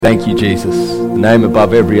Thank you, Jesus, the name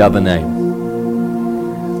above every other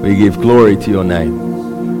name. We give glory to your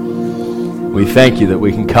name. We thank you that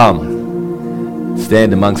we can come,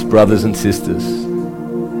 stand amongst brothers and sisters.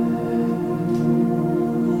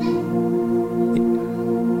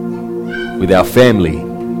 With our family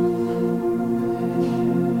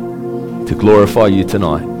to glorify you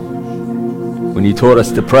tonight. When you taught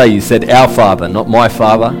us to pray, you said, our Father, not my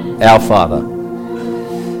Father, our Father.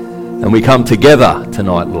 And we come together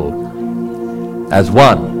tonight, Lord, as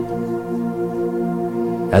one,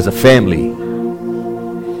 as a family,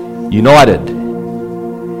 united,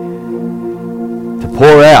 to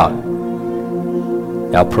pour out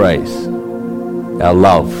our praise, our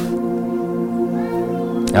love,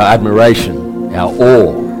 our admiration, our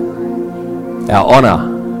awe, our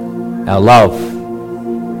honor, our love,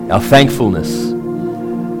 our thankfulness,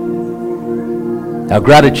 our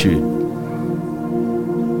gratitude.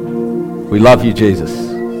 We love you, Jesus.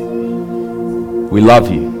 We love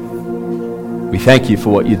you. We thank you for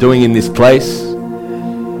what you're doing in this place,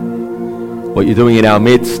 what you're doing in our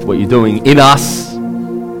midst, what you're doing in us.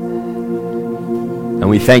 And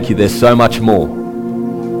we thank you there's so much more.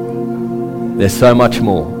 There's so much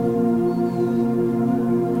more.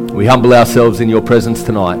 We humble ourselves in your presence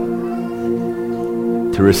tonight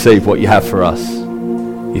to receive what you have for us.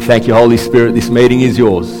 We thank you, Holy Spirit, this meeting is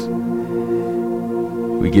yours.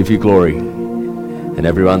 We give you glory. And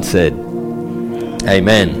everyone said,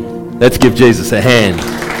 Amen. Let's give Jesus a hand.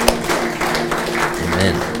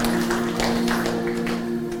 Amen.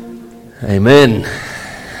 Amen.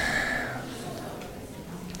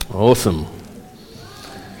 Awesome.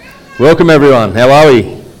 Welcome, everyone. How are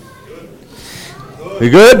we?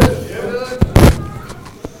 We good?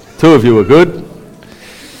 Two of you are good.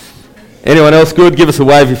 Anyone else good? Give us a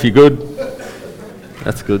wave if you're good.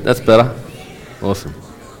 That's good. That's better. Awesome.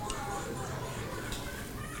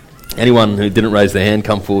 Anyone who didn't raise their hand,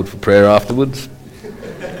 come forward for prayer afterwards.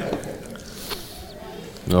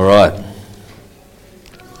 All right.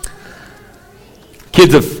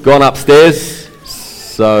 Kids have gone upstairs,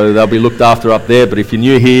 so they'll be looked after up there. But if you're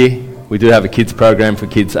new here, we do have a kids program for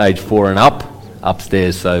kids age 4 and up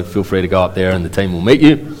upstairs, so feel free to go up there and the team will meet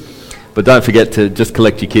you. But don't forget to just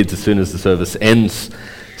collect your kids as soon as the service ends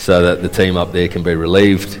so that the team up there can be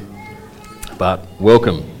relieved. But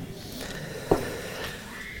welcome.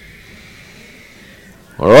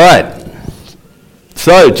 All right.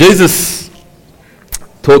 So Jesus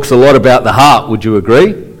talks a lot about the heart. Would you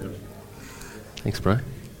agree? Thanks, bro.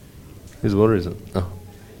 Whose water is it?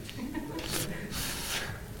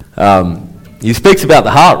 Oh. He speaks about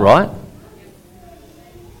the heart, right?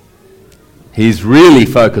 He's really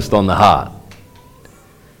focused on the heart.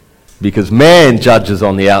 Because man judges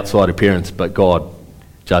on the outside appearance, but God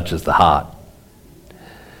judges the heart.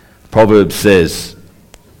 Proverbs says,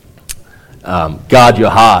 guard your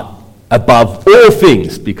heart above all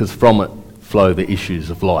things, because from it flow the issues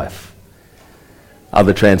of life.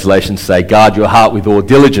 Other translations say, guard your heart with all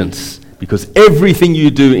diligence, because everything you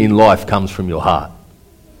do in life comes from your heart.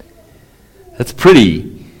 That's a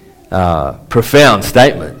pretty profound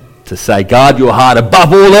statement to say, guard your heart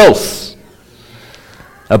above all else.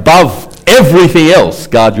 Above everything else,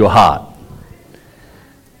 guard your heart.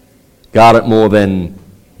 Guard it more than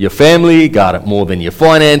your family, guard it more than your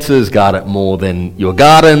finances, guard it more than your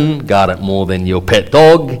garden, guard it more than your pet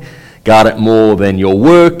dog, guard it more than your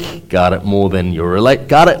work, guard it more than your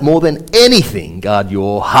guard it more than anything. Guard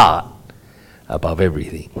your heart above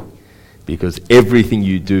everything, because everything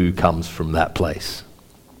you do comes from that place.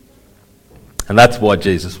 And that's why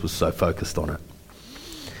Jesus was so focused on it.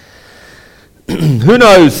 Who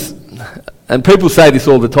knows, and people say this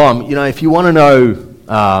all the time, if you want to know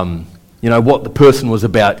what the person was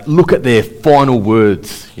about, look at their final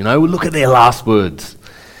words, look at their last words.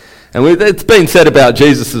 And it's been said about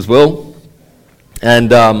Jesus as well.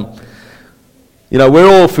 And,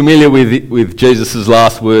 we're all familiar with Jesus'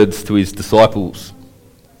 last words to his disciples.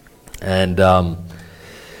 And,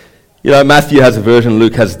 Matthew has a version,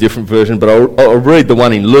 Luke has a different version, but I'll read the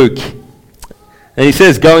one in Luke. And he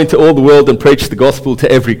says, go into all the world and preach the gospel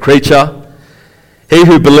to every creature. He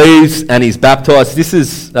who believes and is baptized. This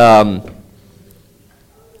is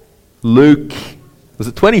Luke, was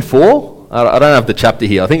it 24? I don't have the chapter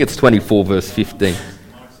here. I think it's 24 verse 15.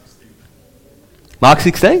 Mark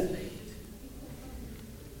 16?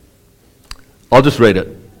 I'll just read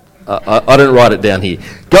it. I didn't write it down here.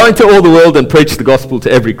 Go into all the world and preach the gospel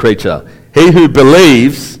to every creature. He who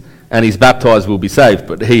believes and is baptized will be saved,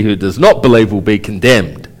 but he who does not believe will be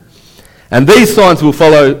condemned. And these signs will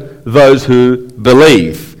follow those who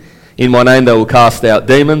believe. In my name they will cast out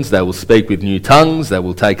demons, they will speak with new tongues, they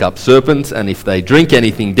will take up serpents, and if they drink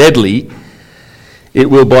anything deadly, it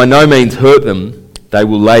will by no means hurt them. They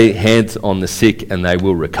will lay hands on the sick and they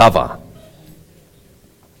will recover.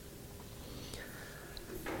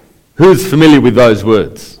 Who's familiar with those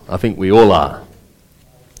words? I think we all are.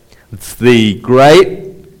 It's the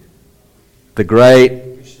Great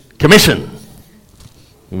Commission.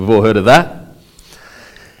 We've all heard of that.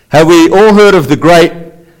 Have we all heard of the Great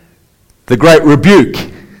Rebuke?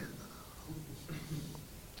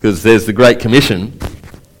 Because there's the Great Commission.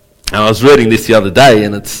 And I was reading this the other day,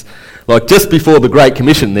 and it's like just before the Great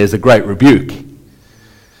Commission, there's a Great Rebuke.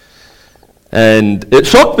 And it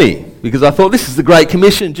shocked me, because I thought, this is the Great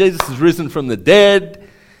Commission. Jesus has risen from the dead.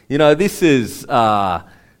 You know, this is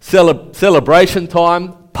celebration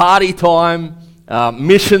time, party time,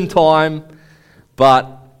 mission time.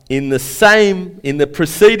 But in the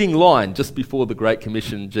preceding line, just before the Great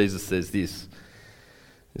Commission, Jesus says this.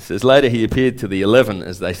 It says, later he appeared to the 11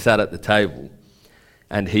 as they sat at the table,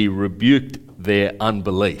 and he rebuked their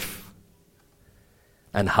unbelief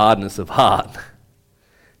and hardness of heart,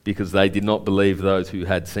 because they did not believe those who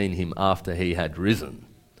had seen him after he had risen.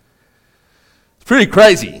 It's pretty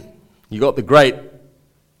crazy. You got the Great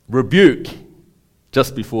Rebuke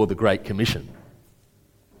just before the Great Commission.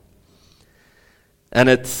 And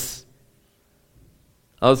I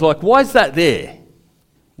was like, why is that there?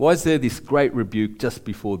 Why is there this great rebuke just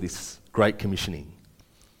before this great commissioning?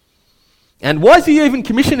 And why is he even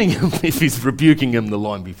commissioning them if he's rebuking them the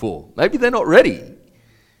line before? Maybe they're not ready.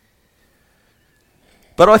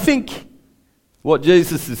 But I think what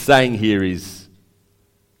Jesus is saying here is,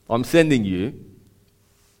 I'm sending you,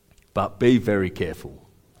 but be very careful.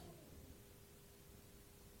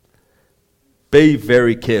 Be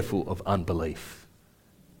very careful of unbelief.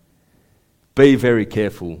 Be very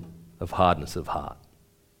careful of hardness of heart.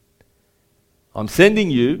 I'm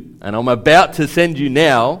sending you, and I'm about to send you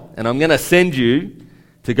now, and I'm going to send you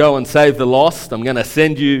to go and save the lost. I'm going to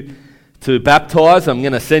send you to baptize. I'm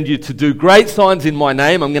going to send you to do great signs in my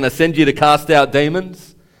name. I'm going to send you to cast out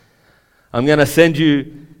demons. I'm going to send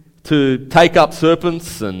you to take up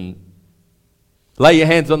serpents and lay your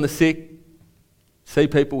hands on the sick, see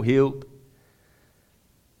people healed.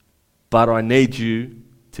 But I need you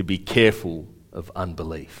to be careful of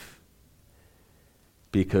unbelief.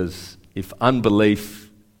 Because if unbelief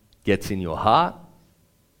gets in your heart,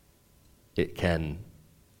 it can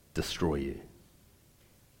destroy you.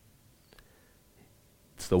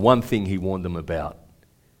 It's the one thing he warned them about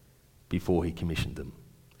before he commissioned them.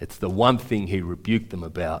 It's the one thing he rebuked them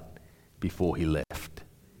about before he left.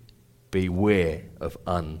 Beware of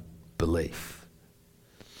unbelief.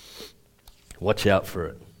 Watch out for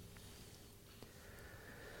it.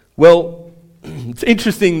 Well, it's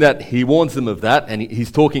interesting that he warns them of that, and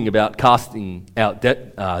he's talking about casting out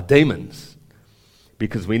demons,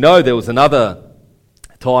 because we know there was another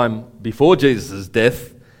time before Jesus'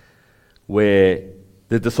 death where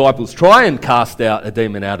the disciples try and cast out a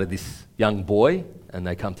demon out of this young boy, and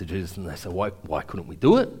they come to Jesus and they say, why couldn't we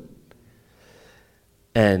do it?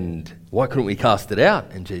 And why couldn't we cast it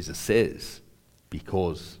out? And Jesus says,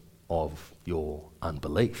 because of your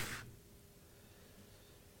unbelief.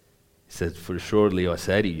 He says, for assuredly I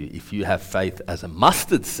say to you, if you have faith as a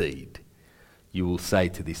mustard seed, you will say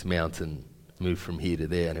to this mountain, move from here to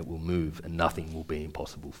there, and it will move, and nothing will be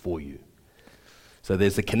impossible for you. So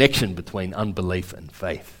there's a connection between unbelief and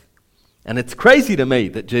faith. And it's crazy to me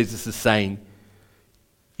that Jesus is saying,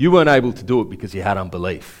 you weren't able to do it because you had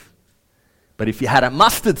unbelief. But if you had a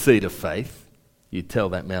mustard seed of faith, you'd tell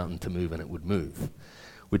that mountain to move and it would move.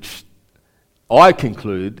 Which I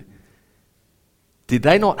conclude, did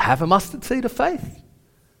they not have a mustard seed of faith?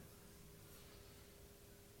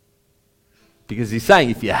 Because he's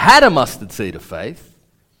saying if you had a mustard seed of faith,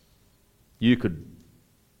 you could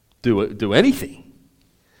do anything.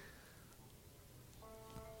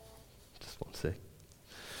 Just one sec.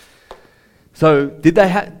 So did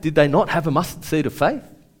they not have a mustard seed of faith?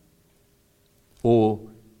 Or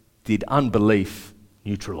did unbelief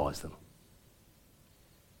neutralize them?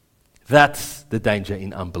 That's the danger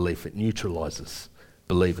in unbelief. It neutralizes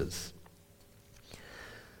believers.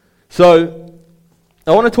 So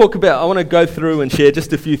I want to go through and share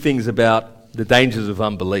just a few things about the dangers of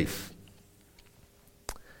unbelief.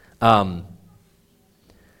 In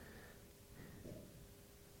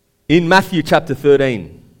Matthew chapter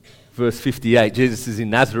 13, verse 58, Jesus is in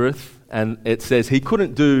Nazareth, and it says he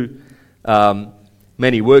couldn't do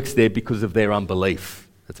many works there because of their unbelief.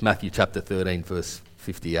 That's Matthew chapter 13, verse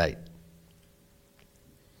 58.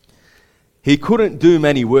 he couldn't do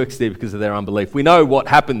many works there because of their unbelief. We know what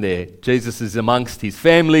happened there. Jesus is amongst his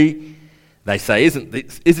family. They say, isn't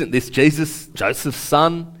this Jesus, Joseph's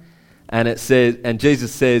son? And it says, and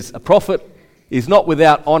Jesus says, a prophet is not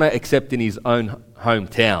without honor except in his own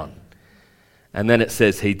hometown. And then it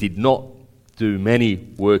says he did not do many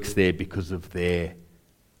works there because of their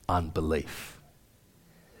unbelief.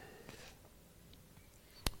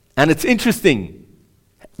 And it's interesting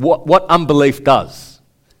what unbelief does,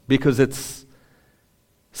 because it's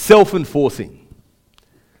self-enforcing.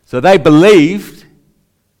 So they believed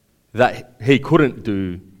that he couldn't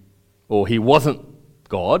do, or he wasn't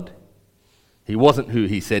God. He wasn't who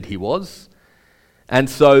he said he was. And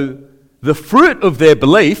so the fruit of their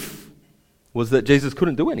belief was that Jesus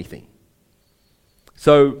couldn't do anything.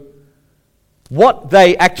 So what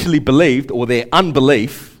they actually believed, or their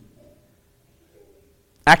unbelief,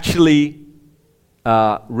 actually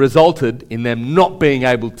resulted in them not being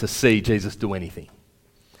able to see Jesus do anything.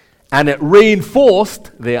 And it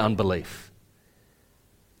reinforced their unbelief.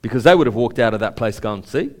 Because they would have walked out of that place going,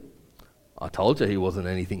 see, I told you he wasn't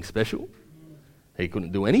anything special. He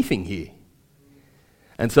couldn't do anything here.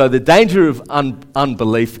 And so the danger of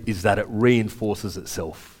unbelief is that it reinforces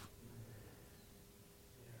itself.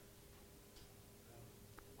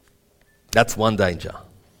 That's one danger.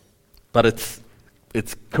 But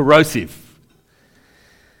it's corrosive.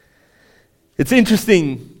 It's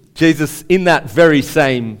interesting, Jesus, in that very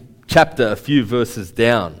same chapter, a few verses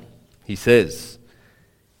down, he says,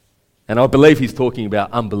 and I believe he's talking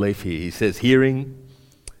about unbelief here. He says, hearing,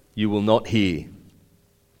 you will not hear,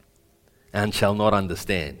 and shall not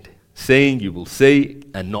understand. Seeing, you will see,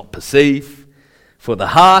 and not perceive. For the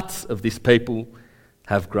hearts of this people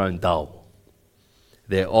have grown dull.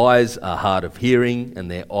 Their eyes are hard of hearing,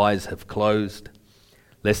 and their eyes have closed,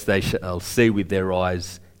 lest they shall see with their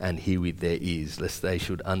eyes and hear with their ears, lest they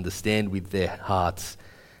should understand with their hearts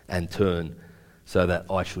and turn, so that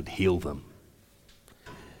I should heal them.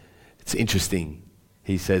 It's interesting.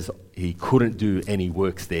 He says he couldn't do any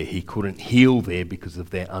works there. He couldn't heal there because of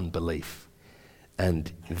their unbelief.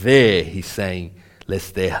 And there he's saying,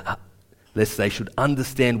 lest they should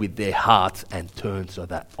understand with their hearts and turn, so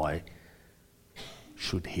that I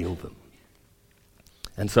should heal them.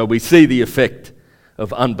 And so we see the effect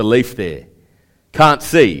of unbelief there. Can't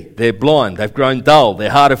see, they're blind, they've grown dull, they're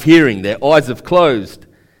hard of hearing, their eyes have closed.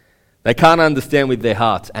 They can't understand with their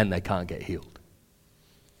hearts, and they can't get healed.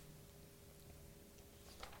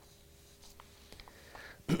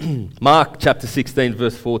 Mark chapter 16,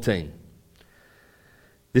 verse 14.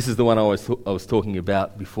 This is the one I was talking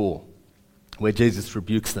about before, where Jesus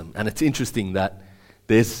rebukes them. And it's interesting that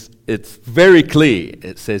it's very clear.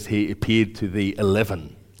 It says he appeared to the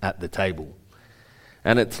 11 at the table.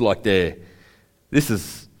 And it's like this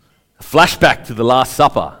is a flashback to the Last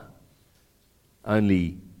Supper.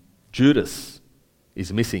 Only Judas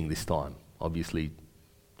is missing this time. Obviously,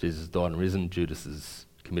 Jesus died and risen. Judas has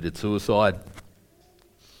committed suicide.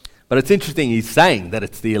 But it's interesting, he's saying that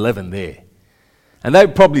it's the 11 there. And they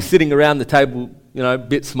were probably sitting around the table, a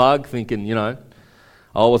bit smug, thinking, I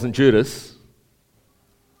wasn't Judas.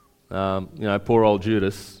 Poor old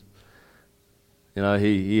Judas.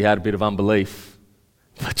 He had a bit of unbelief.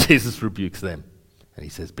 But Jesus rebukes them. And he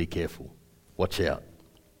says, be careful. Watch out.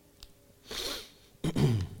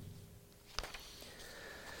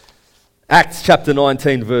 Acts chapter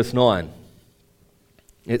 19, verse 9.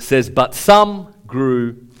 It says, but some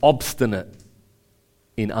grew obstinate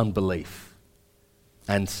in unbelief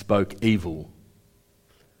and spoke evil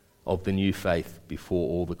of the new faith before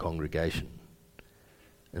all the congregation.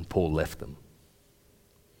 And Paul left them.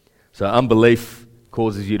 So unbelief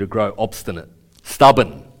causes you to grow obstinate.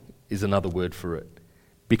 Stubborn is another word for it.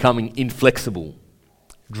 Becoming inflexible,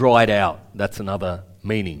 dried out, that's another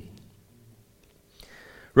meaning.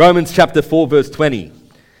 Romans chapter 4, verse 20.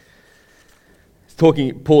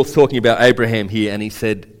 Paul's talking about Abraham here, and he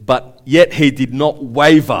said, but yet he did not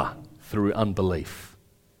waver through unbelief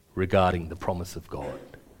regarding the promise of God.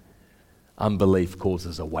 Unbelief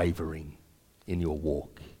causes a wavering in your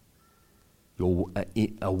walk.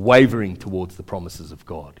 A wavering towards the promises of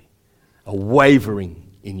God. A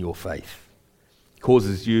wavering in your faith.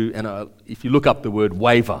 Causes you, and if you look up the word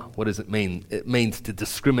waver, what does it mean? It means to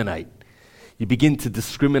discriminate. You begin to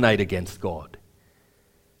discriminate against God.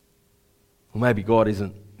 Well, maybe God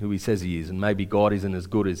isn't who he says he is, and maybe God isn't as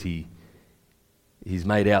good as he's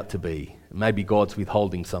made out to be. Maybe God's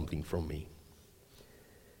withholding something from me.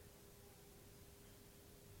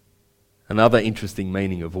 Another interesting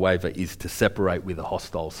meaning of waver is to separate with a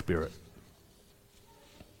hostile spirit.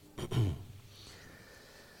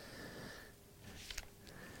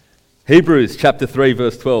 Hebrews chapter 3,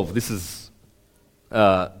 verse 12. This is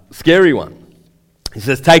scary one. He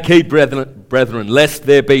says, "Take heed, brethren, lest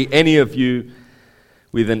there be any of you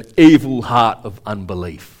with an evil heart of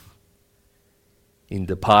unbelief in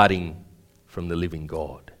departing from the living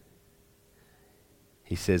God."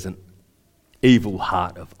 He says, an evil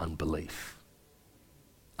heart of unbelief.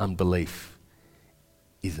 Unbelief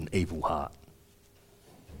is an evil heart.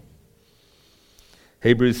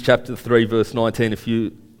 Hebrews chapter 3, verse 19, a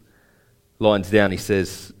few lines down, he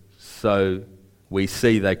says, "So we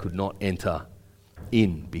see they could not enter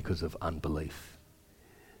in because of unbelief."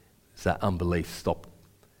 So that unbelief stopped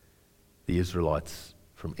the Israelites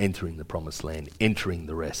from entering the promised land, entering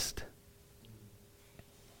the rest.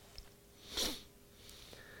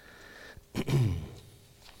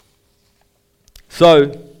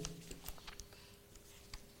 So,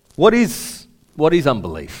 what is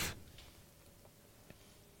unbelief?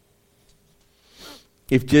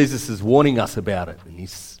 If Jesus is warning us about it, and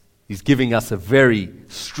he's giving us a very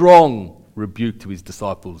strong rebuke to his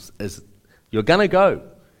disciples, as you're going to go,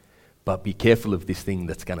 but be careful of this thing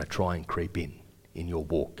that's going to try and creep in your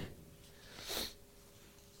walk.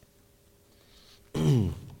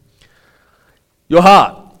 Your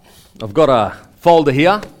heart. I've got a folder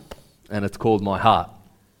here, and it's called My Heart.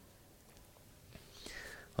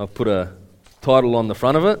 I've put a title on the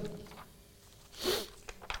front of it.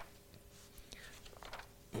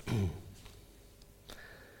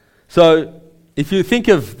 So, if you think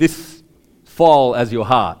of this file as your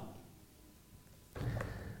heart,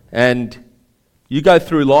 and you go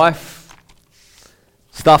through life,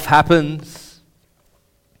 stuff happens,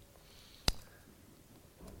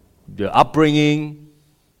 your upbringing,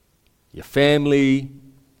 your family,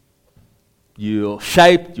 you're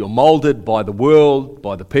shaped, you're molded by the world,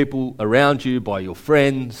 by the people around you, by your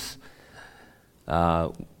friends,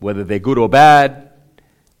 whether they're good or bad.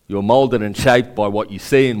 You're molded and shaped by what you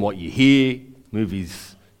see and what you hear,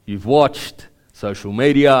 movies you've watched, social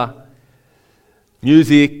media,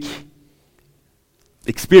 music,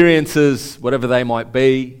 experiences, whatever they might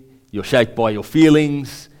be. You're shaped by your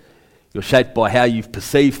feelings. You're shaped by how you've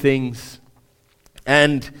perceived things.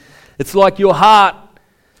 And it's like your heart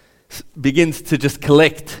begins to just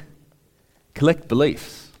collect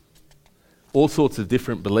beliefs, all sorts of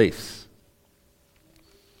different beliefs.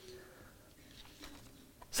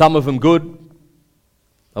 Some of them good,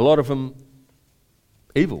 a lot of them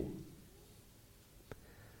evil.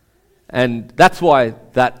 And that's why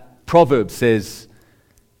that proverb says,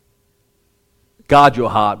 "Guard your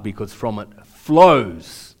heart, because from it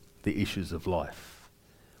flows the issues of life."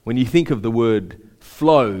 When you think of the word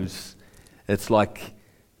flows, it's like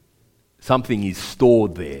something is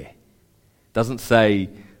stored there. It doesn't say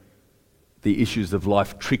the issues of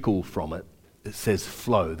life trickle from it. It says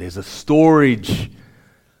flow. There's a storage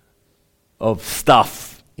of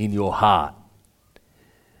stuff in your heart.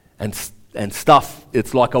 And stuff,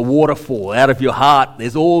 it's like a waterfall out of your heart.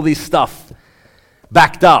 There's all this stuff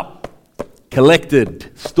backed up,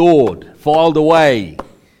 collected, stored, filed away.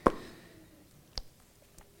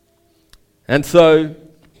 And so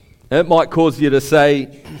it might cause you to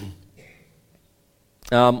say,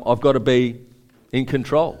 I've got to be in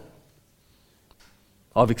control.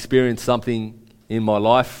 I've experienced something in my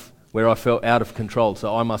life where I felt out of control,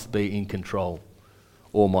 so I must be in control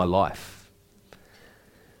all my life.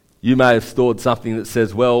 You may have stored something that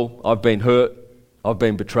says, well, I've been hurt, I've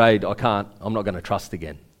been betrayed, I'm not going to trust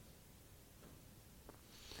again.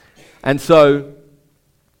 And so,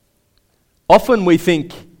 often we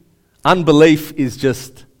think unbelief is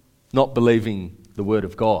just not believing the Word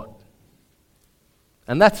of God.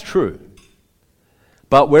 And that's true.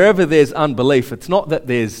 But wherever there's unbelief, it's not that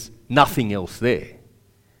there's nothing else there.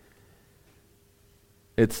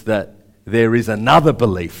 It's that there is another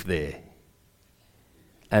belief there.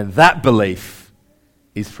 And that belief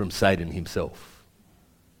is from Satan himself.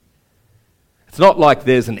 It's not like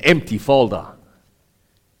there's an empty folder,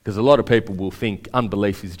 because a lot of people will think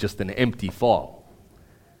unbelief is just an empty file.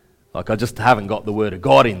 Like, I just haven't got the Word of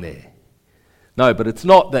God in there. No, but it's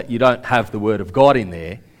not that you don't have the Word of God in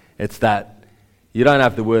there. It's that you don't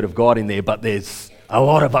have the Word of God in there, but there's a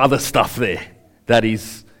lot of other stuff there that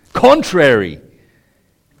is contrary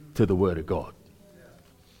to the Word of God.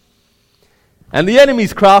 And the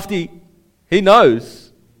enemy's crafty. He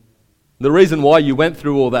knows the reason why you went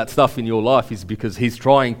through all that stuff in your life is because he's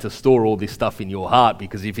trying to store all this stuff in your heart,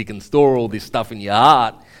 because if he can store all this stuff in your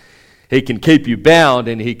heart, he can keep you bound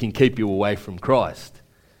and he can keep you away from Christ.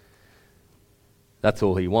 That's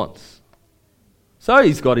all he wants. So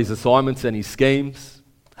he's got his assignments and his schemes.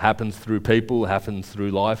 Happens through people, happens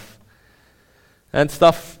through life. And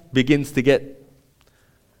stuff begins to get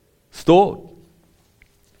stored.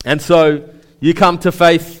 And so You come to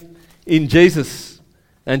faith in Jesus,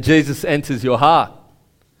 and Jesus enters your heart.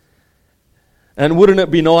 And wouldn't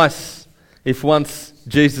it be nice if once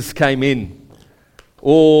Jesus came in,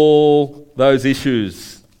 all those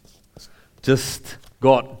issues just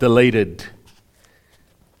got deleted?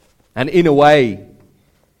 And in a way,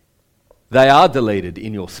 they are deleted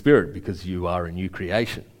in your spirit because you are a new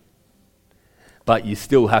creation. But you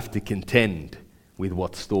still have to contend with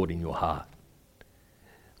what's stored in your heart.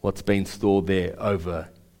 What's been stored there over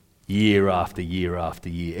year after year after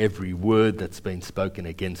year. Every word that's been spoken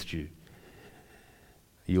against you.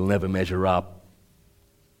 You'll never measure up.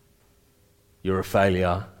 You're a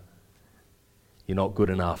failure. You're not good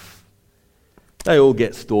enough. They all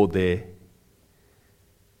get stored there.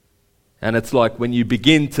 And it's like when you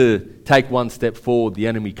begin to take one step forward, the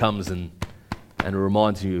enemy comes and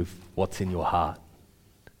reminds you of what's in your heart.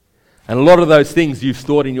 And a lot of those things you've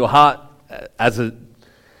stored in your heart as a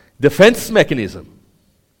defense mechanism.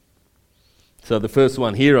 So the first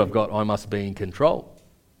one here I've got, I must be in control.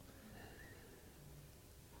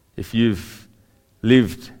 If you've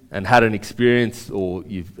lived and had an experience, or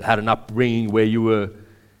you've had an upbringing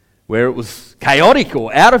where it was chaotic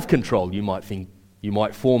or out of control, you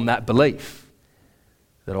might form that belief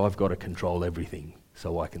that I've got to control everything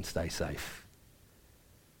so I can stay safe.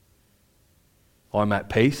 I'm at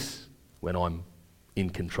peace when I'm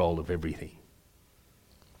in control of everything.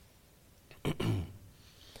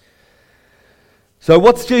 So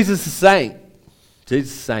what's Jesus saying?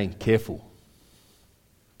 Jesus is saying, careful.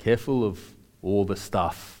 Careful of all the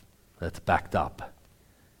stuff that's backed up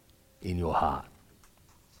in your heart.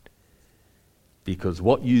 Because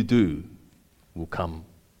what you do will come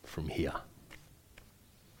from here.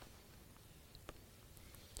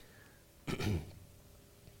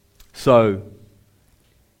 So,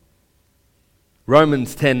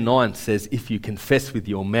 Romans 10:9 says, if you confess with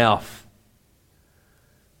your mouth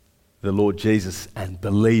the Lord Jesus and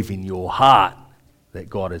believe in your heart that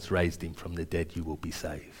God has raised him from the dead, you will be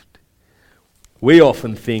saved. We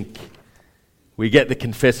often think we get the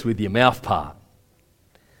confess with your mouth part.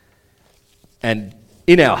 And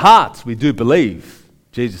in our hearts, we do believe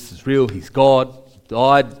Jesus is real, he's God,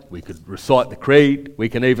 died, we could recite the creed, we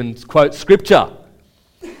can even quote scripture.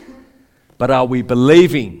 But are we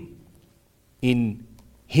believing in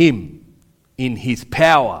him, in his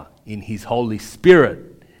power, in his Holy Spirit,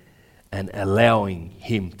 and allowing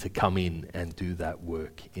him to come in and do that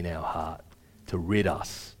work in our heart, to rid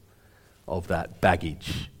us of that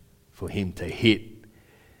baggage, for him to hit,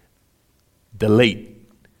 delete,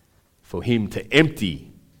 for him to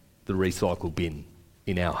empty the recycle bin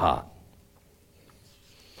in our heart.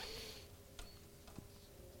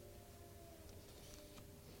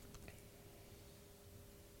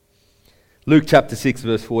 Luke chapter 6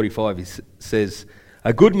 verse 45 says,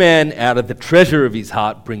 a good man out of the treasure of his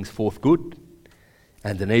heart brings forth good,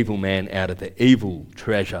 and an evil man out of the evil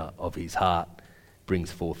treasure of his heart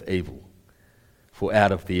brings forth evil. For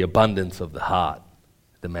out of the abundance of the heart,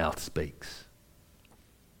 the mouth speaks.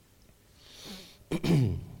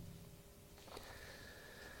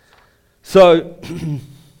 So,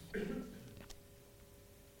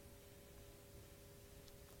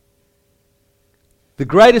 the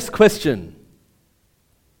greatest question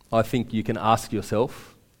I think you can ask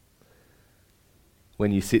yourself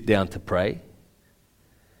when you sit down to pray,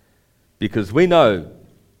 because we know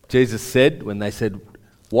Jesus said, when they said,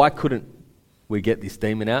 why couldn't we get this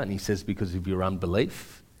demon out? And he says, because of your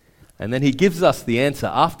unbelief. And then he gives us the answer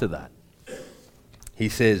after that. He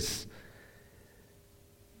says,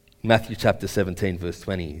 Matthew chapter 17 verse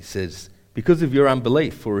 20, he says, because of your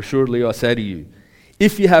unbelief, for assuredly I say to you,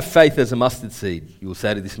 if you have faith as a mustard seed, you will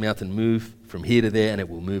say to this mountain, move from here to there, and it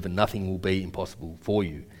will move, and nothing will be impossible for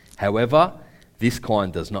you. However, this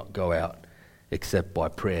kind does not go out except by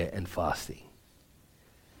prayer and fasting.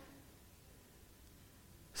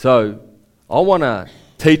 So, I want to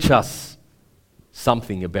teach us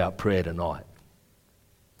something about prayer tonight.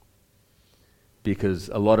 Because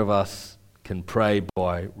a lot of us can pray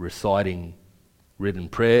by reciting written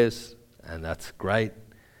prayers, and that's great.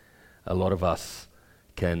 A lot of us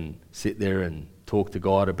can sit there and talk to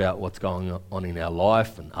God about what's going on in our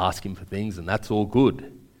life and ask him for things, and that's all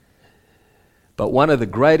good. But one of the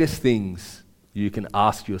greatest things you can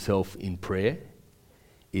ask yourself in prayer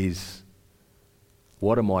is,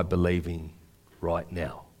 what am I believing right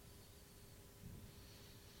now?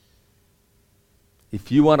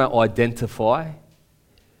 If you want to identify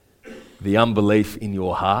the unbelief in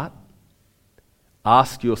your heart,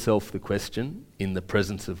 ask yourself the question in the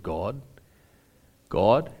presence of God,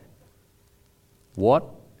 God, what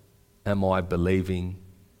am I believing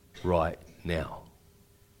right now?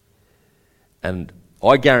 And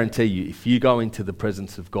I guarantee you, if you go into the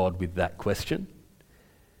presence of God with that question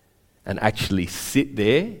and actually sit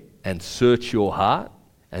there and search your heart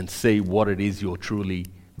and see what it is you're truly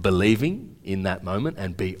believing in that moment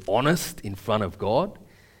and be honest in front of God,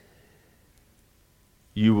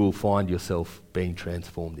 you will find yourself being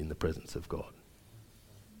transformed in the presence of God.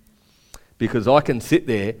 Because I can sit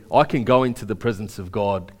there, I can go into the presence of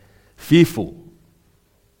God fearful,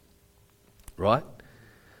 right?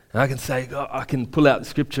 And I can say, I can pull out the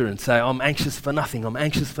scripture and say, I'm anxious for nothing, I'm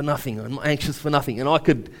anxious for nothing, I'm anxious for nothing. And I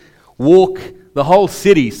could walk the whole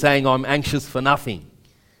city saying I'm anxious for nothing.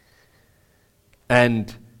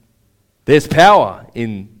 And there's power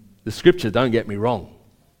in the scripture, don't get me wrong.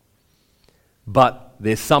 But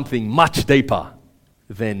there's something much deeper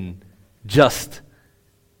than just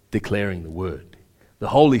declaring the word. The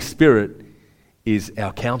Holy Spirit is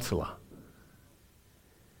our counselor.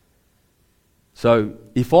 So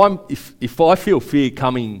if I feel fear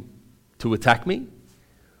coming to attack me,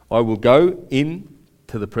 I will go in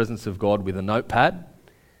to the presence of God with a notepad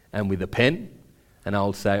and with a pen, and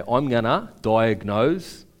I'll say, I'm going to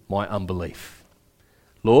diagnose my unbelief.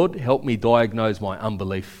 Lord, help me diagnose my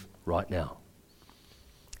unbelief right now.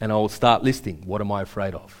 And I will start listing, what am I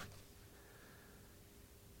afraid of?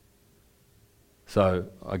 So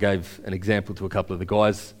I gave an example to a couple of the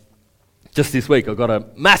guys. Just this week I got a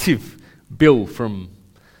massive bill from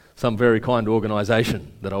some very kind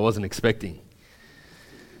organisation that I wasn't expecting.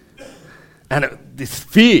 And this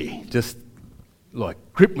fear just like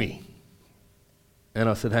gripped me. And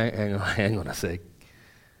I said, hang on a sec.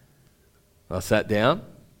 I sat down.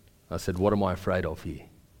 I said, what am I afraid of here?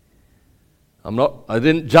 I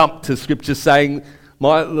didn't jump to scripture saying, the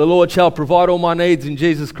Lord shall provide all my needs in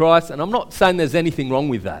Jesus Christ. And I'm not saying there's anything wrong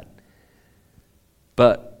with that.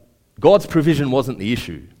 But God's provision wasn't the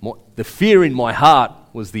issue. The fear in my heart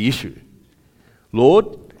was the issue.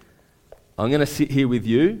 Lord, I'm going to sit here with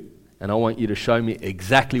you and I want you to show me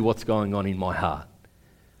exactly what's going on in my heart.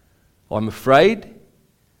 I'm afraid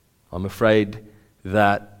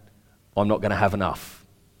that I'm not going to have enough.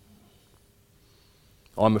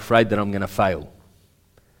 I'm afraid that I'm going to fail.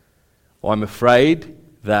 I'm afraid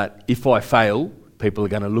that if I fail, people are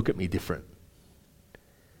going to look at me different.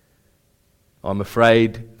 I'm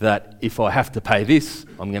afraid that if I have to pay this,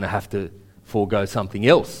 I'm going to have to forego something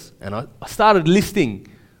else. And I started listing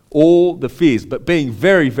all the fears, but being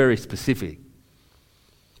very, very specific.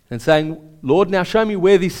 And saying, Lord, now show me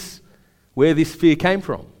where this fear came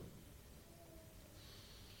from.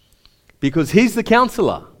 Because He's the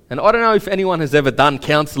counselor. And I don't know if anyone has ever done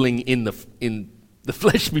counseling in the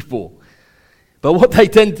flesh before. But what they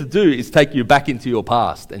tend to do is take you back into your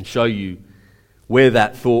past and show you where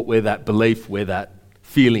that thought, where that belief, where that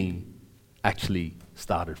feeling actually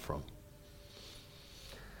started from.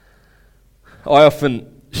 I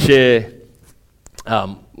often share,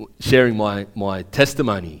 sharing my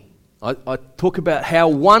testimony, I talk about how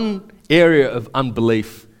one area of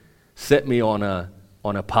unbelief set me on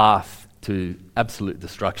a path to absolute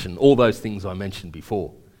destruction, all those things I mentioned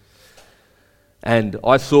before. And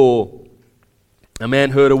I saw a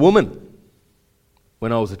man hurt a woman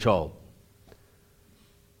when I was a child.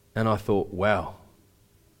 And I thought, wow,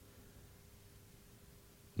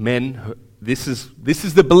 men, this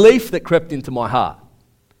is the belief that crept into my heart.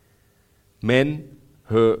 Men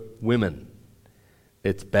hurt women.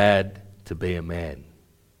 It's bad to be a man.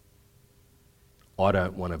 I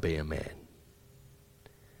don't want to be a man.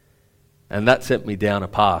 And that sent me down a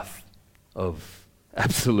path of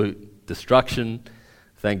absolute destruction.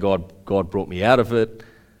 Thank God, God brought me out of it.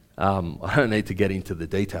 I don't need to get into the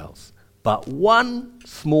details. But one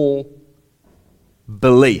small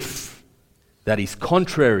belief that is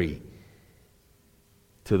contrary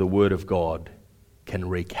to the Word of God can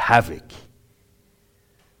wreak havoc.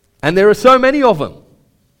 And there are so many of them.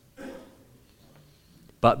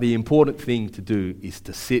 But the important thing to do is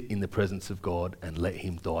to sit in the presence of God and let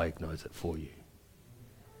Him diagnose it for you.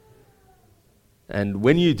 And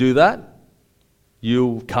when you do that,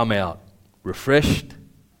 you'll come out refreshed,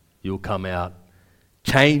 you'll come out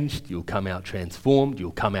changed, you'll come out transformed,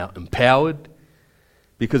 you'll come out empowered.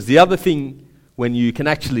 Because the other thing, when you can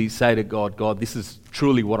actually say to God, God, this is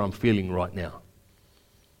truly what I'm feeling right now.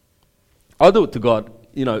 I do it to God,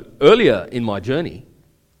 earlier in my journey,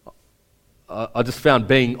 I just found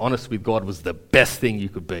being honest with God was the best thing you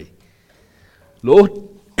could be. Lord,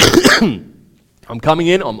 I'm coming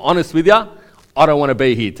in, I'm honest with you, I don't want to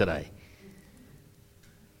be here today.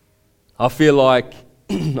 I feel like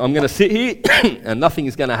I'm going to sit here and nothing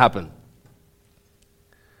is going to happen.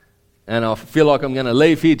 And I feel like I'm going to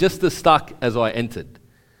leave here just as stuck as I entered.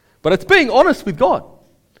 But it's being honest with God.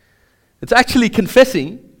 It's actually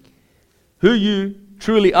confessing who you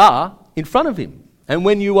truly are in front of him. And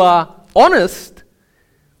when you are honest,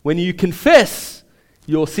 when you confess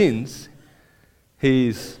your sins, he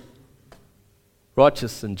is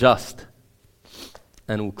righteous and just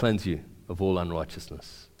and will cleanse you of all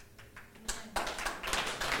unrighteousness.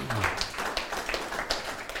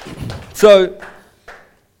 So,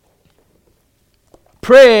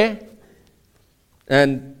 prayer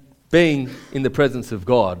and being in the presence of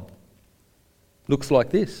God looks like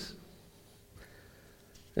this.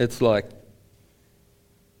 It's like,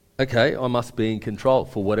 okay, I must be in control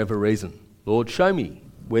for whatever reason. Lord, show me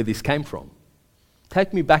where this came from.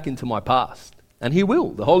 Take me back into my past. And he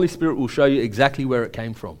will. The Holy Spirit will show you exactly where it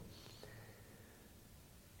came from.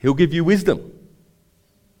 He'll give you wisdom.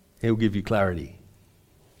 He'll give you clarity.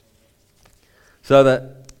 So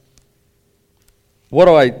that what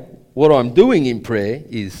I'm doing in prayer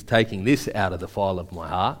is taking this out of the file of my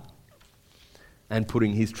heart and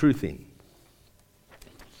putting his truth in.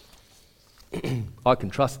 I can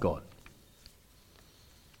trust God.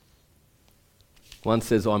 One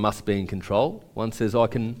says I must be in control. One says I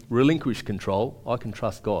can relinquish control. I can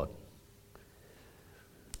trust God.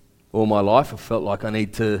 All my life I've felt like I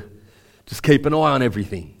need to just keep an eye on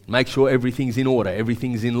everything. Make sure everything's in order,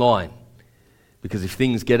 everything's in line. Because if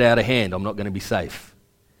things get out of hand, I'm not going to be safe.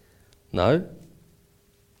 No.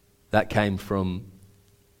 That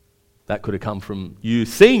could have come from you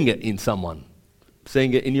seeing it in someone.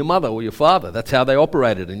 Seeing it in your mother or your father. That's how they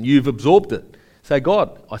operated and you've absorbed it. Say,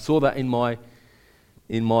 God, I saw that in my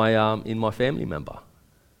family member.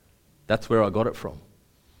 That's where I got it from.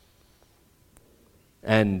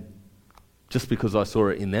 And just because I saw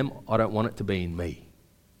it in them, I don't want it to be in me,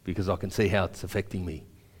 because I can see how it's affecting me,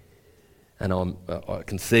 and I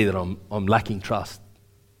can see that I'm lacking trust.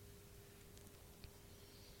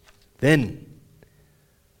 Then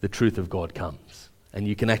the truth of God comes, and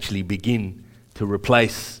you can actually begin to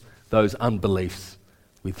replace those unbeliefs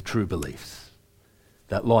with true beliefs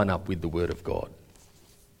that line up with the Word of God.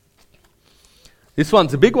 This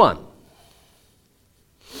one's a big one.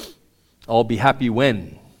 I'll be happy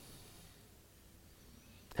when.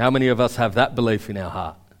 How many of us have that belief in our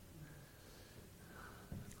heart?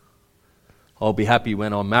 I'll be happy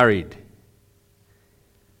when I'm married.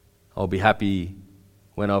 I'll be happy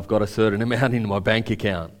when I've got a certain amount in my bank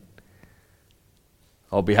account.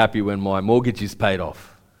 I'll be happy when my mortgage is paid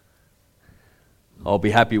off. I'll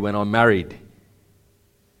be happy when I'm married.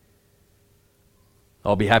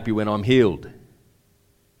 I'll be happy when I'm healed.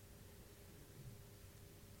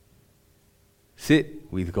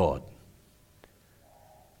 Sit with God.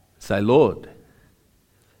 Say, Lord,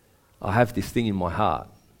 I have this thing in my heart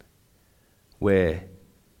where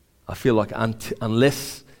I feel like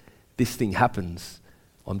unless this thing happens,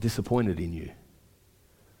 I'm disappointed in you.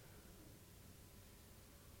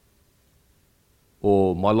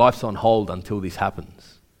 Or my life's on hold until this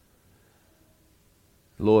happens.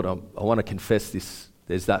 Lord, I want to confess this.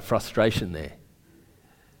 There's that frustration there.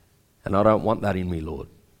 And I don't want that in me, Lord.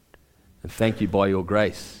 And thank you by your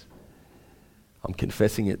grace. I'm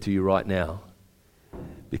confessing it to you right now.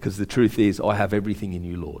 Because the truth is, I have everything in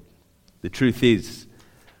you, Lord. The truth is,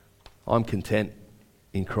 I'm content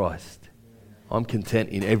in Christ. I'm content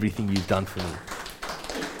in everything you've done for me.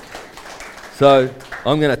 So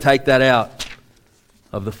I'm going to take that out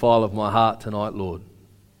of the file of my heart tonight, Lord.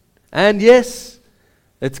 And yes,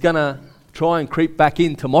 it's going to try and creep back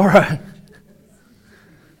in tomorrow.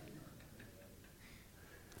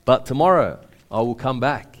 But tomorrow I will come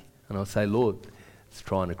back and I'll say, Lord, it's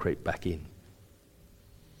trying to creep back in.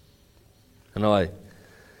 And I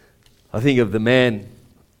think of the man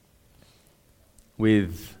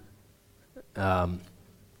with the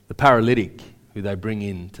paralytic who they bring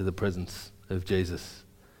into the presence of Jesus.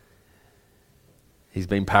 He's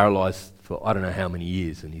been paralyzed for I don't know how many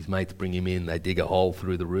years, and his mates bring him in, they dig a hole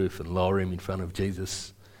through the roof and lower him in front of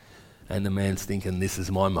Jesus. And the man's thinking, this is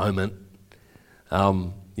my moment.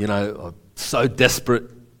 I'm so desperate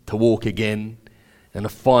to walk again. And I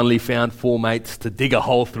finally found 4 mates to dig a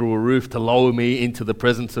hole through a roof to lower me into the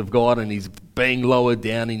presence of God, and he's being lowered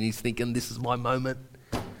down and he's thinking, this is my moment.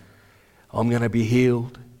 I'm going to be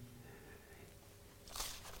healed.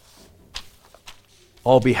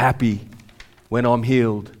 I'll be happy when I'm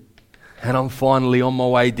healed. And I'm finally on my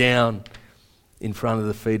way down in front of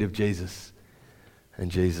the feet of Jesus.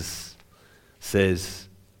 And Jesus says,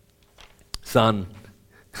 son,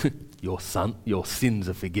 your sins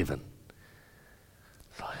are forgiven.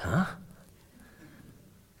 It's like, huh?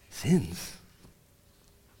 Sins?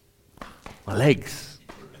 My legs.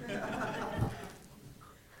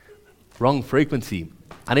 Wrong frequency.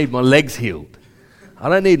 I need my legs healed. I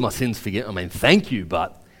don't need my sins forgiven. I mean, thank you,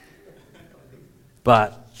 but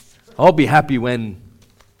I'll be happy when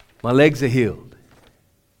my legs are healed,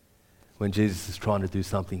 when Jesus is trying to do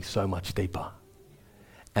something so much deeper.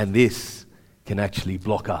 And this can actually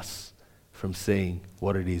block us from seeing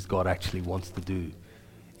what it is God actually wants to do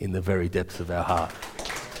in the very depths of our heart.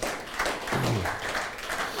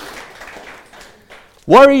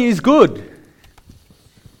 Worry is good.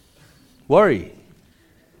 Worry.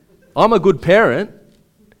 I'm a good parent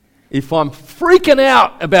if I'm freaking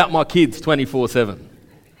out about my kids 24/7.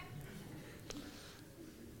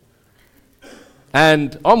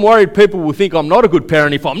 And I'm worried people will think I'm not a good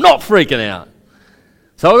parent if I'm not freaking out.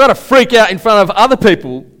 So I've got to freak out in front of other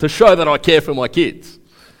people to show that I care for my kids.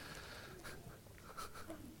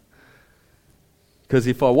 Because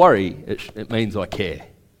if I worry, it means I care.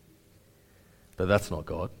 But that's not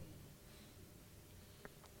God.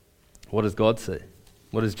 What does God say?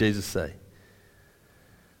 What does Jesus say?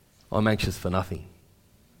 I'm anxious for nothing.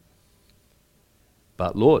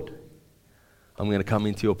 But Lord, I'm going to come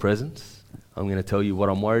into your presence. I'm going to tell you what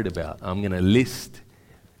I'm worried about. I'm going to list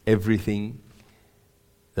everything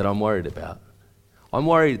that I'm worried about. I'm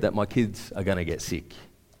worried that my kids are going to get sick.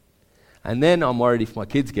 And then I'm worried if my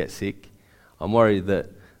kids get sick, I'm worried that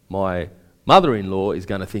my mother-in-law is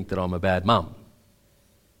going to think that I'm a bad mum.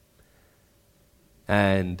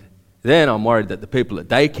 And then I'm worried that the people at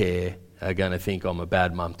daycare are going to think I'm a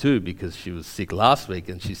bad mum too because she was sick last week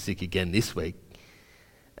and she's sick again this week.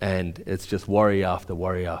 And it's just worry after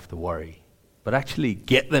worry after worry. But actually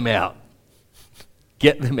get them out.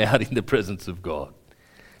 Get them out in the presence of God.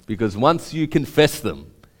 Because once you confess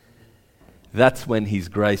them, that's when His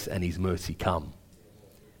grace and His mercy come.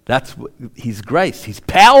 That's His grace, His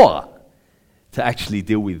power to actually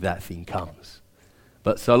deal with that thing comes.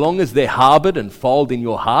 But so long as they're harbored and folded in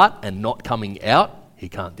your heart and not coming out, He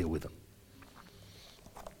can't deal with them.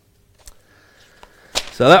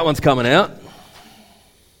 So that one's coming out.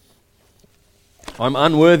 I'm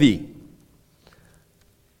unworthy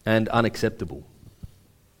and unacceptable.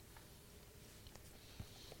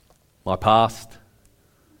 My past,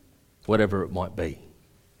 whatever it might be.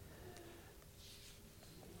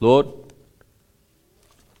 Lord,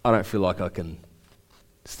 I don't feel like I can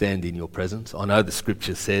stand in your presence. I know the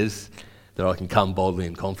scripture says that I can come boldly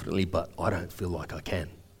and confidently, but I don't feel like I can.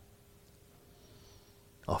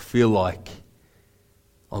 I feel like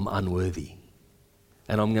I'm unworthy.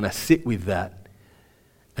 And I'm going to sit with that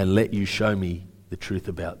and let you show me the truth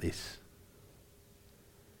about this.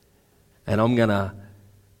 And I'm going to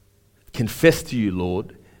confess to you,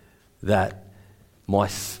 Lord, that my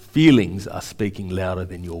feelings are speaking louder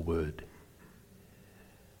than your word.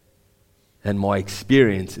 And my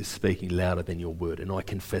experience is speaking louder than your word. And I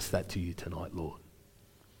confess that to you tonight, Lord.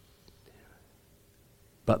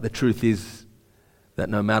 But the truth is that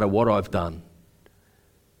no matter what I've done,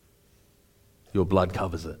 your blood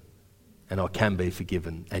covers it. And I can be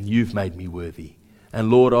forgiven. And you've made me worthy. And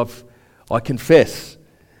Lord, I confess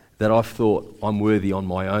that I've thought I'm worthy on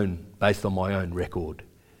my own, based on my own record.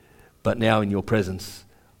 But now in your presence,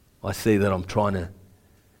 I see that I'm trying to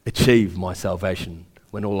achieve my salvation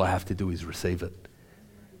when all I have to do is receive it.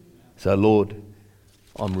 So Lord,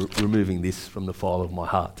 I'm removing this from the file of my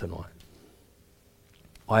heart tonight.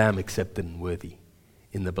 I am accepted and worthy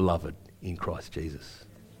in the beloved in Christ Jesus.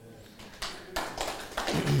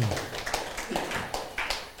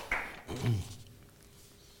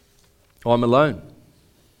 I'm alone.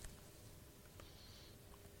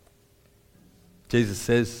 Jesus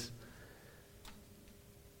says,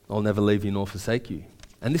 I'll never leave you nor forsake you.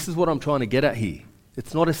 And this is what I'm trying to get at here.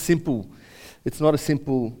 It's not a simple,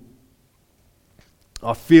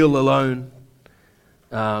 I feel alone.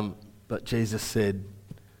 But Jesus said,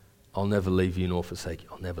 I'll never leave you nor forsake you.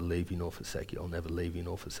 I'll never leave you nor forsake you. I'll never leave you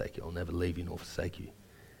nor forsake you. I'll never leave you nor forsake you.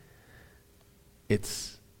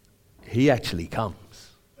 He actually comes.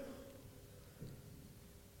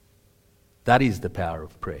 That is the power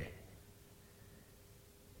of prayer.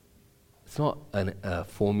 It's not a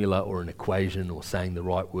formula or an equation or saying the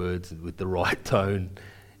right words with the right tone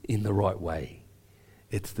in the right way.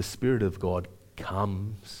 It's the Spirit of God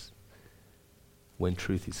comes when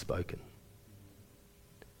truth is spoken.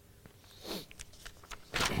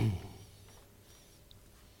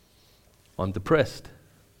 I'm depressed.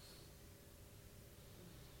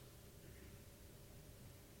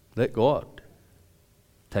 Let God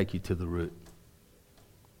take you to the root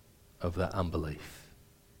of that unbelief.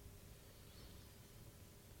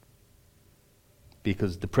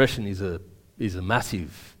 Because depression is a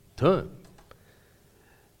massive term.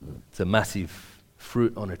 It's a massive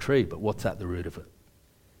fruit on a tree, but what's at the root of it?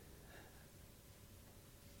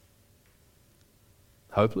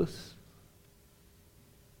 hopeless?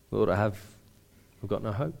 Lord, I've got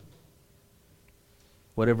no hope.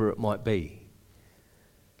 Whatever it might be,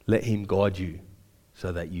 let him guide you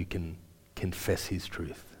so that you can confess his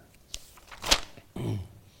truth.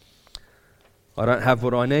 I don't have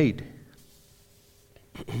what I need.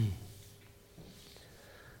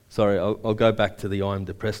 Sorry, I'll go back to the I'm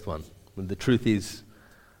depressed one. The truth is,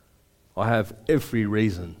 I have every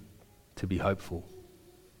reason to be hopeful.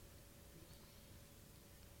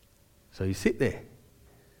 So you sit there.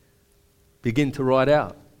 Begin to write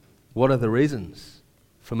out, what are the reasons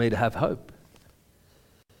for me to have hope?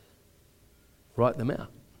 Write them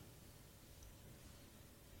out.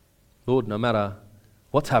 Lord, no matter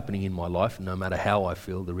what's happening in my life, no matter how I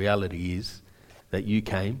feel, the reality is that you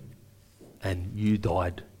came and you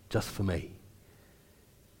died just for me.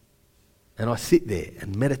 And I sit there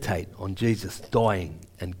and meditate on Jesus dying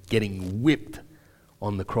and getting whipped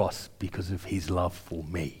on the cross because of his love for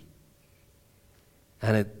me.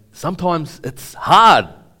 And sometimes it's hard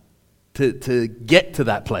to get to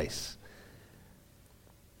that place.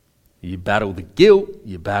 You battle the guilt,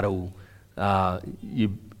 you battle, and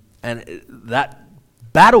that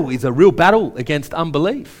battle is a real battle against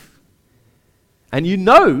unbelief. And you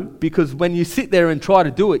know, because when you sit there and try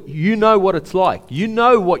to do it, you know what it's like. You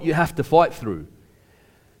know what you have to fight through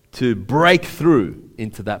to break through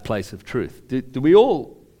into that place of truth. Do we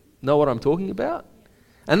all know what I'm talking about?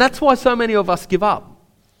 And that's why so many of us give up.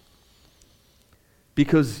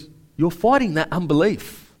 Because you're fighting that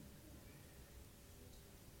unbelief.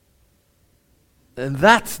 And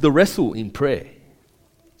that's the wrestle in prayer.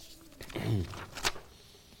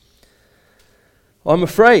 I'm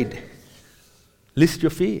afraid. List your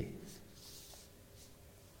fear.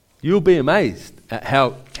 You'll be amazed at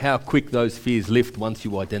how quick those fears lift once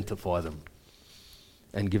you identify them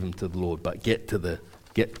and give them to the Lord. But get to the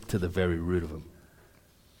very root of them.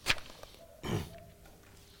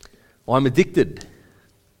 I'm addicted.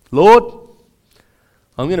 Lord,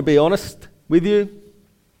 I'm going to be honest with you.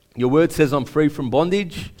 Your word says I'm free from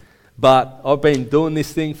bondage, but I've been doing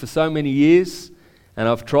this thing for so many years and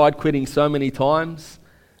I've tried quitting so many times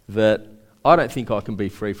that I don't think I can be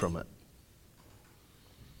free from it.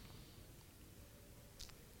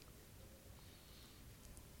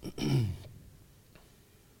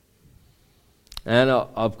 And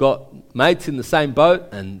I've got mates in the same boat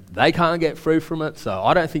and they can't get free from it, so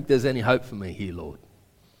I don't think there's any hope for me here, Lord.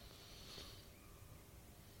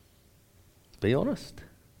 Be honest.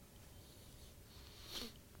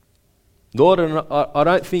 Lord, and I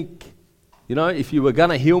don't think, if you were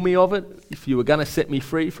going to heal me of it, if you were going to set me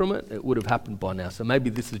free from it, it would have happened by now. So maybe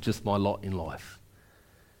this is just my lot in life.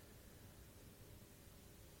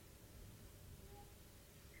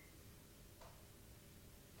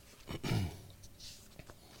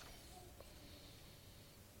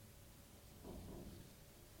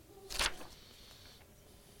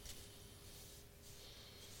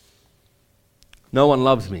 No one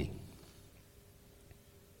loves me.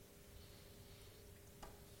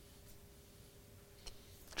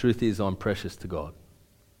 Truth is, I'm precious to God.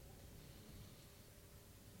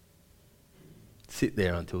 Sit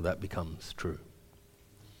there until that becomes true.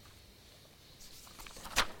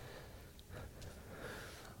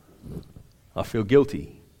 I feel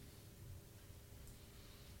guilty.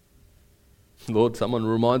 Lord, someone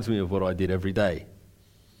reminds me of what I did every day.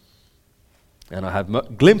 And I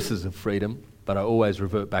have glimpses of freedom, but I always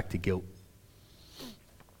revert back to guilt.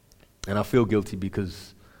 And I feel guilty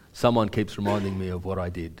because someone keeps reminding me of what I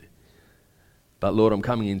did. But Lord, I'm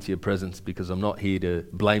coming into your presence because I'm not here to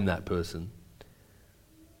blame that person.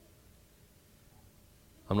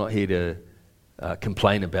 I'm not here to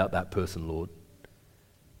complain about that person, Lord.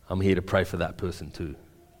 I'm here to pray for that person too.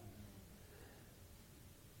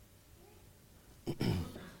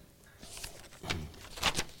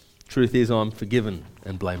 Truth is, I'm forgiven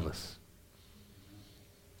and blameless.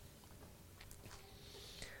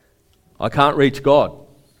 I can't reach God.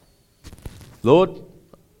 Lord,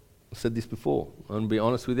 I said this before. I'm going to be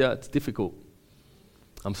honest with you, it's difficult.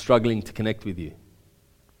 I'm struggling to connect with you.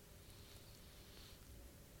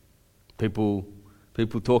 People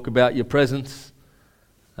talk about your presence,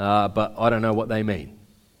 but I don't know what they mean.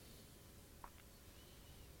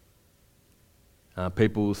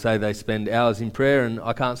 People will say they spend hours in prayer and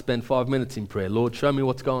I can't spend 5 minutes in prayer. Lord, show me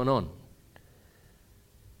what's going on.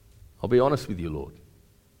 I'll be honest with you, Lord.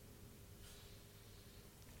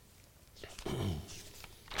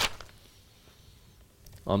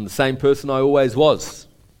 I'm the same person I always was.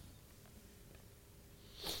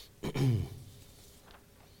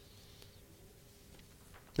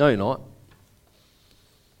 No, you're not.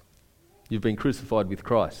 You've been crucified with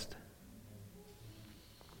Christ.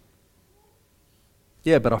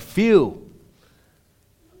 Yeah, but I feel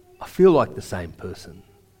like the same person.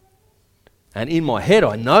 And in my head,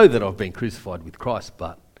 I know that I've been crucified with Christ,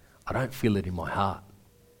 but I don't feel it in my heart.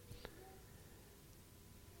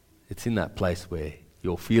 It's in that place where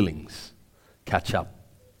your feelings catch up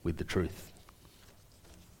with the truth.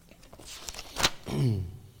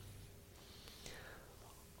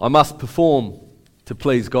 I must perform to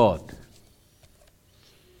please God.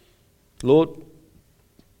 Lord,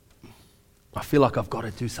 I feel like I've got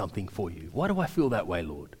to do something for you. Why do I feel that way,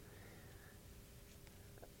 Lord?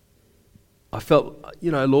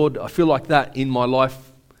 Lord, I feel like that in my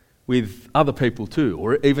life with other people too,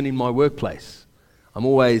 or even in my workplace.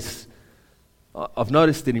 I've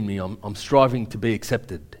noticed it in me, I'm striving to be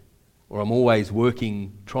accepted, or I'm always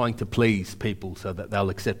working, trying to please people so that they'll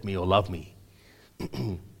accept me or love me.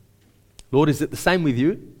 Lord, is it the same with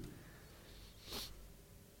you?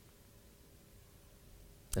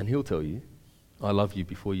 And he'll tell you, I love you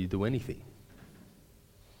before you do anything.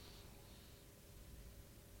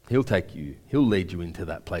 He'll lead you into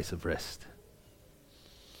that place of rest.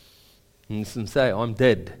 And say, I'm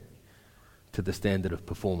dead to the standard of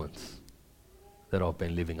performance that I've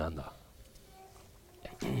been living under.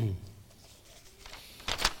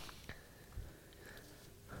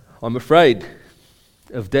 I'm afraid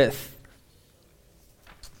of death.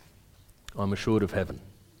 I'm assured of heaven.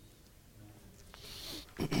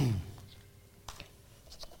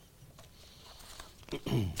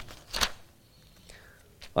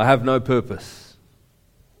 I have no purpose.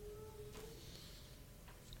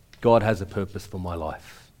 God has a purpose for my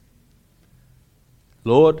life.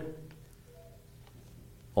 Lord,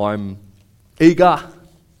 I'm eager.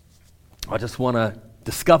 I just want to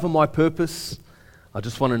discover my purpose. I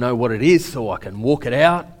just want to know what it is so I can walk it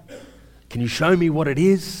out. Can you show me what it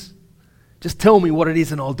is? Just tell me what it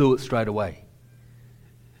is and I'll do it straight away.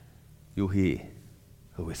 You'll hear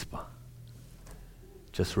a whisper.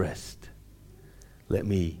 Just rest. Let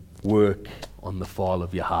me work on the file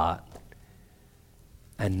of your heart,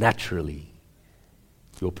 and naturally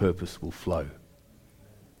your purpose will flow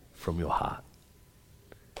from your heart.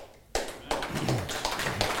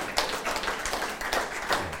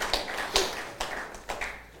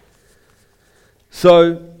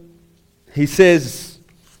 So he says,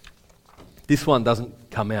 this one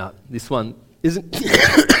doesn't come out. This one isn't,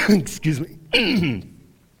 excuse me.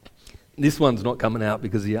 This one's not coming out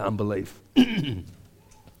because of your unbelief.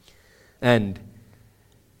 And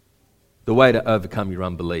the way to overcome your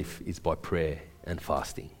unbelief is by prayer and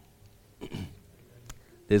fasting.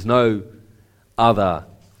 There's no other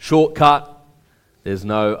shortcut. There's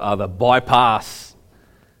no other bypass.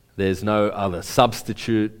 There's no other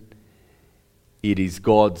substitute. It is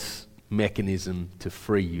God's mechanism to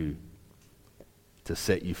free you, to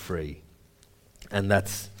set you free. And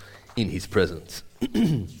that's in his presence.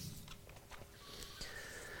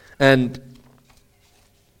 And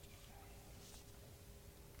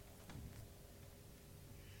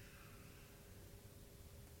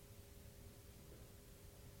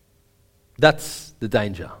that's the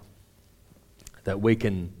danger, that we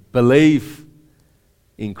can believe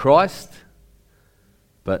in Christ,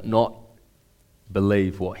 but not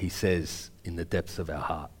believe what he says in the depths of our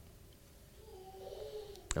heart.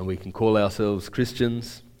 And we can call ourselves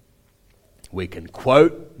Christians. We can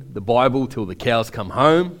quote the Bible till the cows come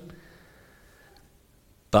home,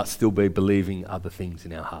 but still be believing other things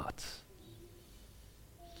in our hearts.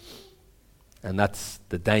 And that's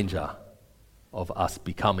the danger of us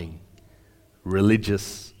becoming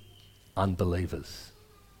religious unbelievers,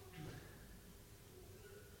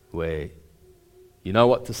 where you know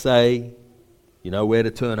what to say, you know where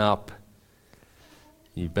to turn up,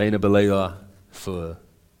 you've been a believer for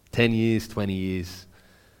 10 years, 20 years,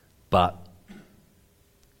 but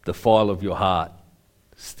the file of your heart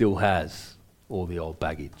still has all the old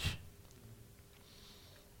baggage.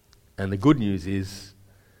 And the good news is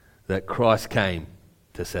that Christ came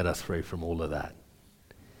to set us free from all of that.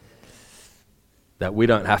 That we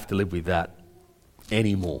don't have to live with that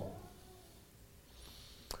anymore.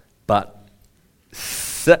 But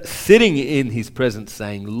sitting in his presence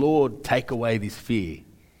saying, Lord, take away this fear.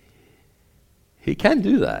 He can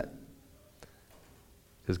do that.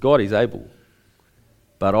 Because God is able.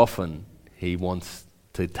 But often he wants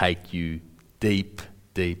to take you deep,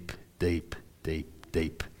 deep, deep, deep,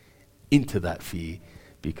 deep into that fear,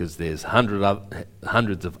 because there's hundreds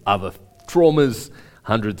of other traumas,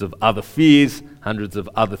 hundreds of other fears, hundreds of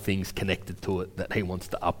other things connected to it that he wants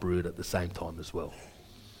to uproot at the same time as well.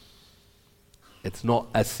 It's not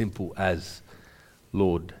as simple as,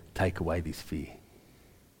 Lord, take away this fear.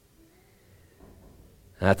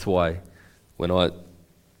 And that's why when I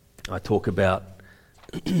talk about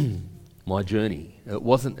my journey. It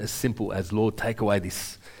wasn't as simple as, Lord, take away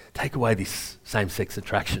this same-sex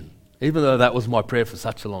attraction, even though that was my prayer for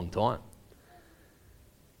such a long time.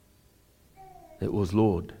 It was,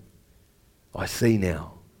 Lord, I see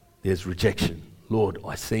now there's rejection. Lord,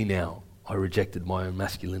 I see now I rejected my own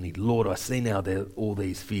masculinity. Lord, I see now there are all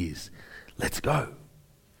these fears. Let's go.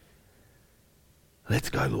 Let's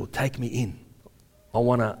go, Lord. Take me in. I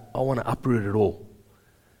want to uproot it all.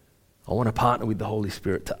 I want to partner with the Holy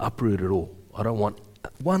Spirit to uproot it all. I don't want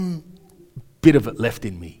one bit of it left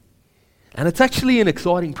in me. And it's actually an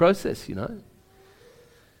exciting process, you know.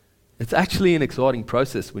 It's actually an exciting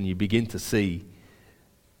process when you begin to see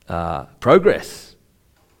progress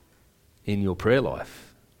in your prayer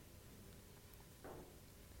life,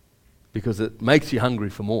 because it makes you hungry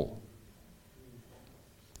for more.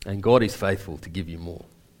 And God is faithful to give you more.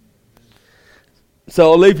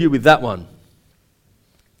 So I'll leave you with that one.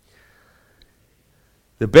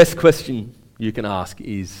 The best question you can ask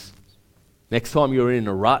is, next time you're in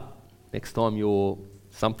a rut, next time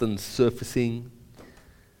something's surfacing,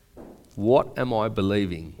 what am I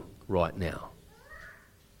believing right now?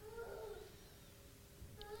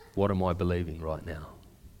 What am I believing right now?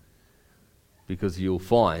 Because you'll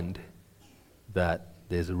find that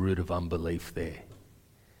there's a root of unbelief there.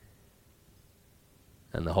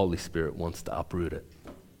 And the Holy Spirit wants to uproot it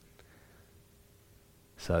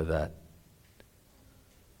so that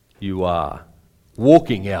you are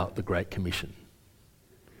walking out the Great Commission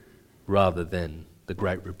rather than the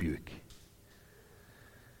Great Rebuke.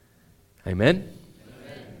 Amen?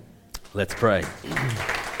 Amen. Let's pray.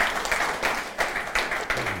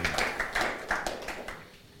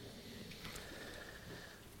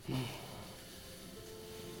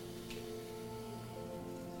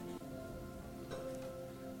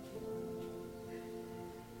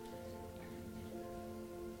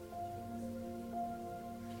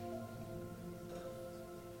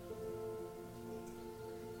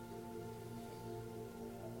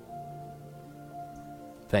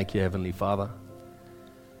 Thank you, Heavenly Father,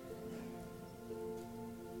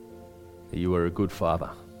 that you are a good Father.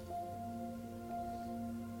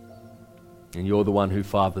 And you're the one who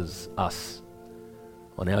fathers us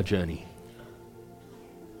on our journey.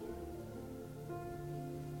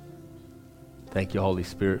 Thank you, Holy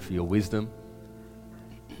Spirit, for your wisdom,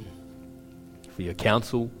 for your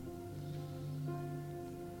counsel,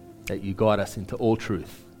 that you guide us into all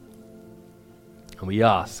truth. And we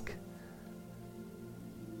ask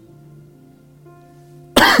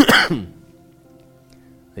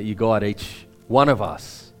that you guide each one of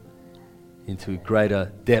us into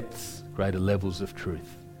greater depths, greater levels of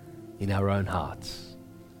truth in our own hearts.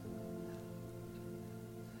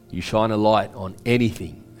 You shine a light on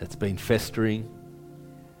anything that's been festering,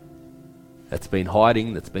 that's been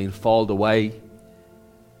hiding, that's been filed away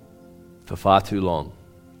for far too long.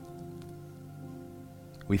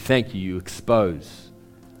 We thank you, you expose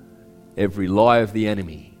every lie of the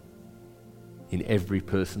enemy in every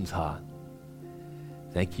person's heart.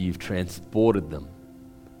 Thank you, you've transported them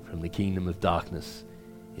from the kingdom of darkness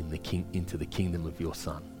into the kingdom of your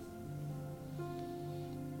Son.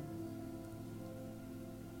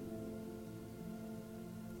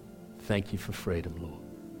 Thank you for freedom, Lord.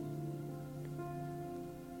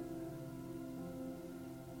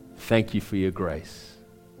 Thank you for your grace,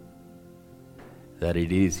 that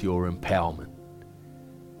it is your empowerment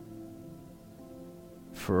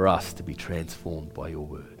for us to be transformed by your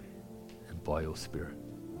word and by your Spirit.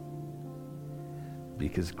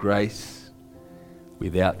 Because grace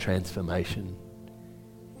without transformation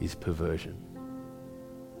is perversion.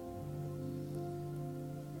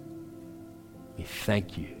 We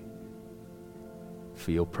thank you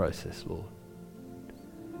for your process, Lord.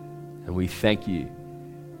 And we thank you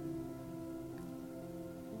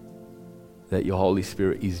that your Holy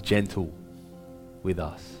Spirit is gentle with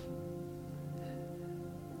us.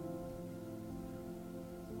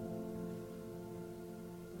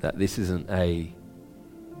 That this isn't a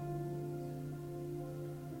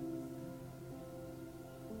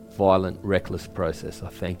violent, reckless process. I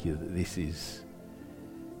thank you that this is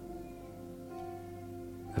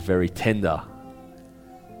a very tender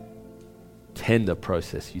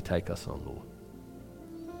process you take us on, Lord.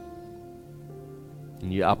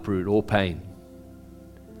 And you uproot all pain,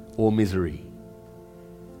 all misery,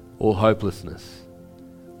 all hopelessness,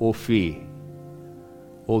 all fear,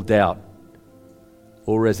 all doubt,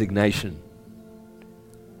 all resignation,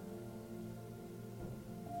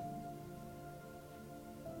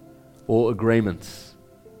 all agreements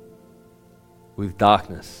with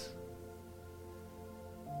darkness.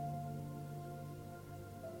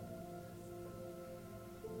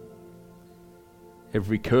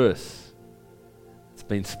 Every curse that's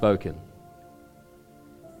been spoken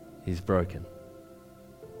is broken.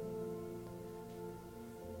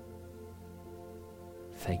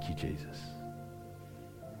 Thank you, Jesus.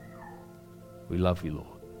 We love you, Lord.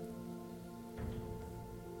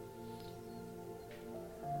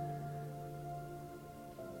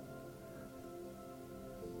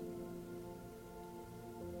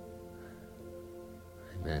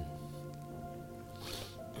 Amen.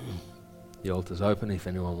 The altar's open if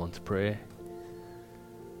anyone wants prayer.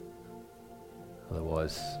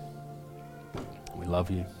 Otherwise, we love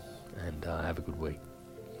you and have a good week.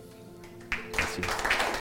 Bless you.